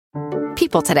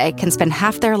People today can spend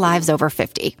half their lives over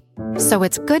 50. So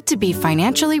it's good to be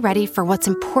financially ready for what's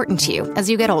important to you as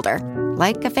you get older,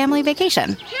 like a family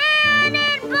vacation.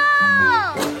 Cannonball!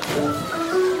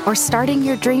 Or starting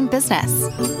your dream business.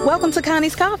 Welcome to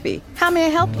Connie's Coffee. How may I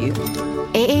help you?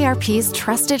 AARP's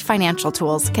trusted financial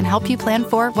tools can help you plan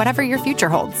for whatever your future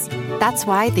holds. That's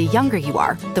why the younger you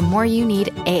are, the more you need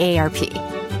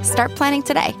AARP. Start planning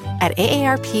today at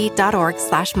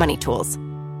aarp.org/moneytools.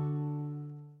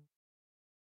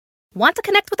 Want to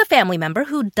connect with a family member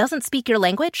who doesn't speak your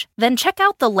language? Then check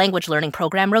out the language learning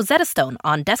program Rosetta Stone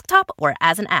on desktop or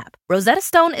as an app. Rosetta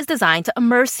Stone is designed to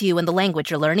immerse you in the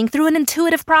language you're learning through an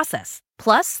intuitive process.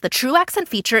 Plus, the True Accent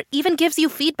feature even gives you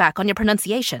feedback on your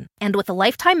pronunciation. And with a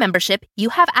lifetime membership, you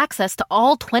have access to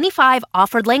all 25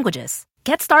 offered languages.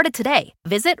 Get started today.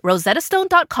 Visit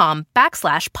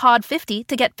rosettastone.com/pod50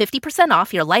 to get 50%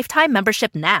 off your lifetime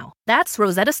membership now. That's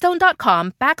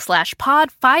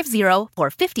rosettastone.com/pod50 for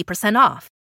 50% off.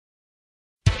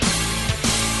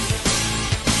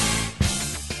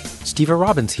 Steve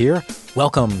Robbins here.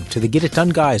 Welcome to the Get It Done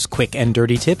Guys quick and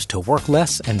dirty tips to work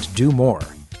less and do more.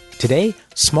 Today,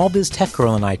 Small Biz Tech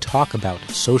Girl and I talk about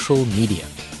social media.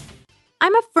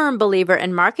 I'm a firm believer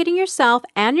in marketing yourself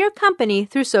and your company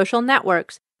through social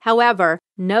networks. However,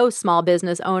 no small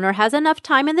business owner has enough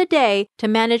time in the day to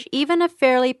manage even a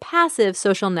fairly passive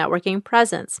social networking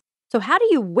presence. So how do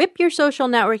you whip your social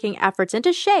networking efforts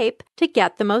into shape to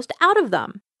get the most out of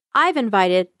them? I've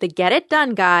invited the Get It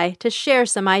Done guy to share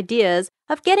some ideas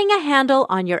of getting a handle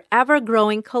on your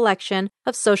ever-growing collection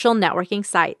of social networking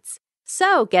sites.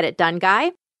 So, Get It Done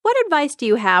guy, what advice do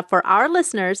you have for our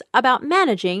listeners about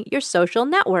managing your social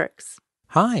networks?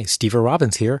 Hi, Steve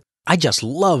Robbins here. I just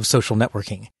love social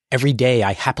networking. Every day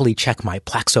I happily check my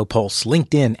Plaxo Pulse,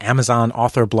 LinkedIn, Amazon,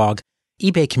 Author Blog,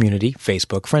 eBay Community,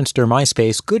 Facebook, Friendster,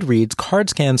 MySpace, Goodreads,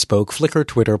 CardScan, Spoke, Flickr,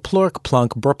 Twitter, Plurk,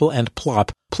 Plunk, Burple, and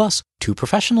Plop, plus 2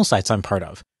 professional sites I'm part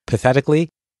of. Pathetically,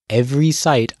 every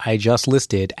site I just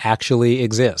listed actually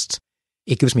exists.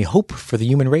 It gives me hope for the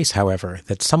human race, however,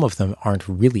 that some of them aren't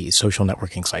really social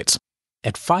networking sites.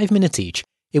 At 5 minutes each,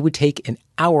 it would take an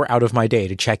hour out of my day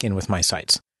to check in with my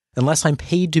sites. Unless I'm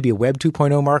paid to be a Web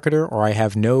 2.0 marketer or I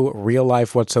have no real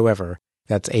life whatsoever,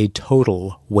 that's a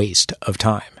total waste of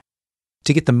time.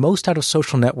 To get the most out of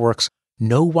social networks,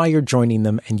 know why you're joining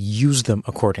them and use them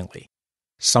accordingly.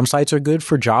 Some sites are good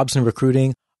for jobs and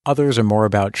recruiting, others are more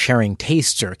about sharing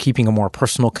tastes or keeping a more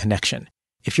personal connection.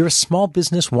 If you're a small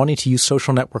business wanting to use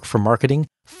social network for marketing,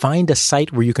 find a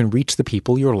site where you can reach the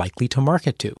people you're likely to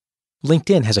market to.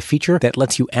 LinkedIn has a feature that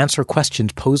lets you answer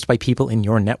questions posed by people in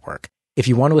your network. If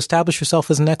you want to establish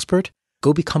yourself as an expert,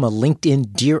 go become a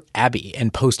LinkedIn Dear Abby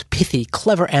and post pithy,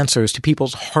 clever answers to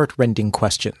people's heart-rending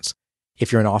questions.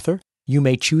 If you're an author, you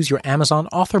may choose your Amazon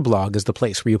Author Blog as the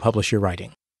place where you publish your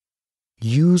writing.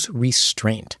 Use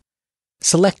restraint.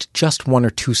 Select just 1 or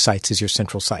 2 sites as your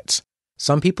central sites.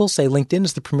 Some people say LinkedIn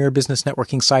is the premier business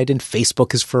networking site and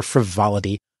Facebook is for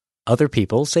frivolity. Other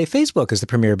people say Facebook is the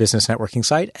premier business networking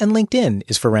site and LinkedIn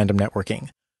is for random networking.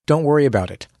 Don't worry about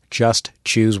it. Just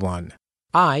choose one.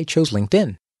 I chose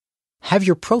LinkedIn. Have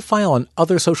your profile on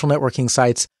other social networking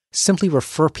sites simply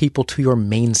refer people to your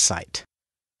main site.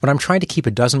 When I'm trying to keep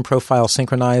a dozen profiles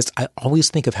synchronized, I always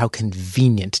think of how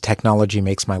convenient technology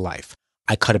makes my life.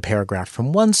 I cut a paragraph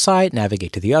from one site,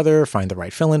 navigate to the other, find the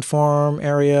right fill-in form,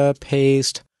 area,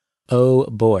 paste. Oh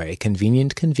boy,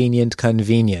 convenient, convenient,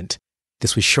 convenient.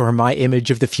 This was sure my image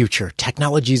of the future.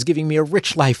 Technology is giving me a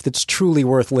rich life that's truly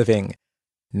worth living.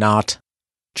 Not.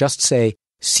 Just say,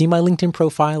 see my LinkedIn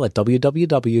profile at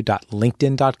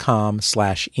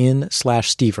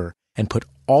www.linkedin.com/in/Stever and put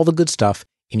all the good stuff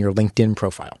in your LinkedIn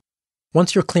profile.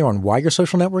 Once you're clear on why you're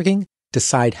social networking,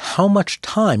 decide how much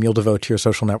time you'll devote to your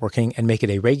social networking and make it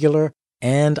a regular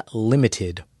and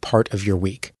limited part of your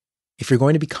week. If you're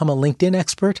going to become a LinkedIn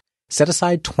expert, set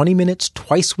aside 20 minutes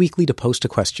twice weekly to post a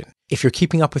question. If you're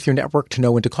keeping up with your network to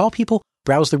know when to call people,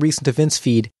 browse the recent events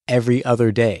feed every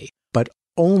other day. But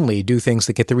only do things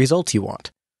that get the results you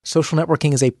want. Social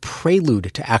networking is a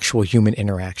prelude to actual human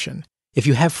interaction. If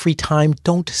you have free time,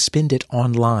 don't spend it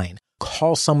online.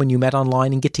 Call someone you met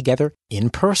online and get together in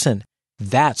person.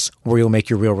 That's where you'll make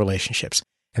your real relationships.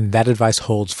 And that advice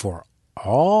holds for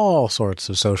all sorts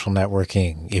of social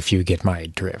networking, if you get my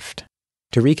drift.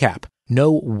 To recap,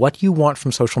 know what you want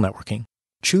from social networking.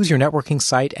 Choose your networking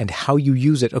site and how you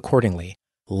use it accordingly.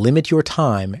 Limit your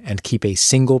time and keep a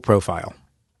single profile.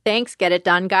 Thanks, Get It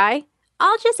Done guy.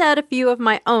 I'll just add a few of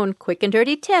my own quick and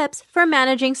dirty tips for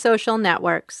managing social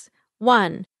networks.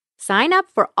 1. Sign up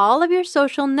for all of your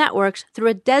social networks through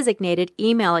a designated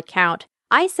email account.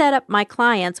 I set up my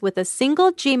clients with a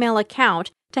single Gmail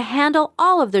account to handle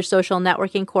all of their social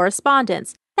networking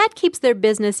correspondence. That keeps their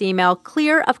business email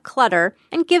clear of clutter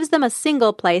and gives them a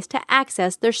single place to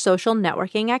access their social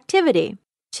networking activity.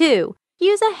 2.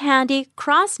 Use a handy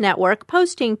cross-network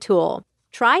posting tool.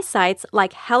 Try sites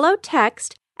like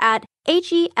HelloText at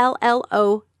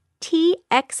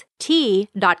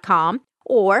HelloTxt.com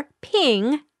or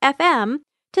Ping FM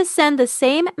to send the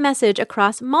same message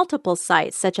across multiple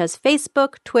sites such as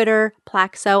Facebook, Twitter,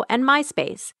 Plaxo, and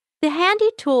MySpace. The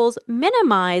handy tools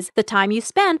minimize the time you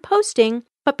spend posting,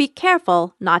 but be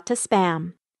careful not to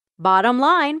spam. Bottom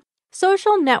line,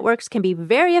 social networks can be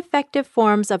very effective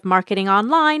forms of marketing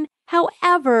online.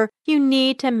 However, you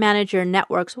need to manage your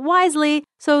networks wisely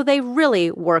so they really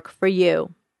work for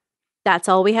you. That's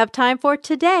all we have time for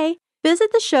today.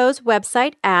 Visit the show's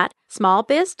website at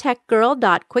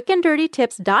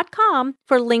smallbiztechgirl.quickanddirtytips.com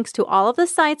for links to all of the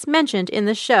sites mentioned in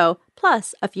the show,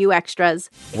 plus a few extras.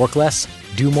 Work less,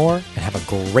 do more, and have a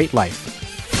great life.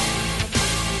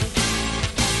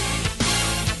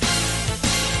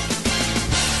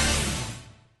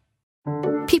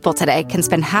 People today can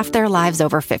spend half their lives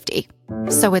over 50.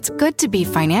 So it's good to be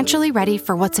financially ready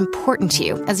for what's important to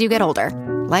you as you get older,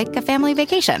 like a family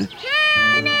vacation.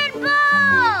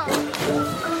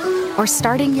 Or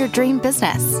starting your dream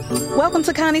business. Welcome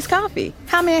to Connie's Coffee.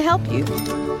 How may I help you?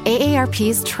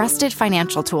 AARP's trusted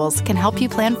financial tools can help you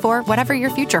plan for whatever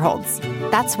your future holds.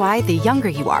 That's why the younger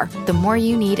you are, the more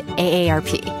you need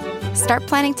AARP. Start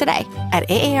planning today at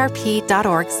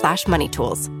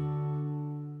aarp.org/moneytools.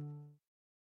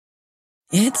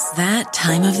 It's that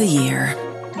time of the year.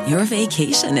 Your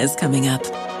vacation is coming up.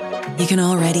 You can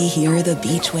already hear the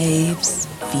beach waves,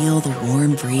 feel the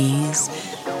warm breeze,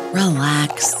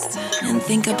 relax, and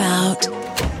think about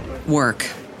work.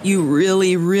 You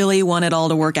really, really want it all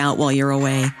to work out while you're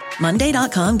away.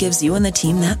 Monday.com gives you and the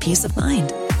team that peace of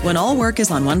mind. When all work is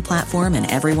on one platform and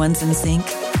everyone's in sync,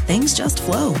 things just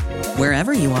flow.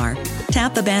 Wherever you are,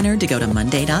 tap the banner to go to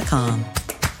Monday.com.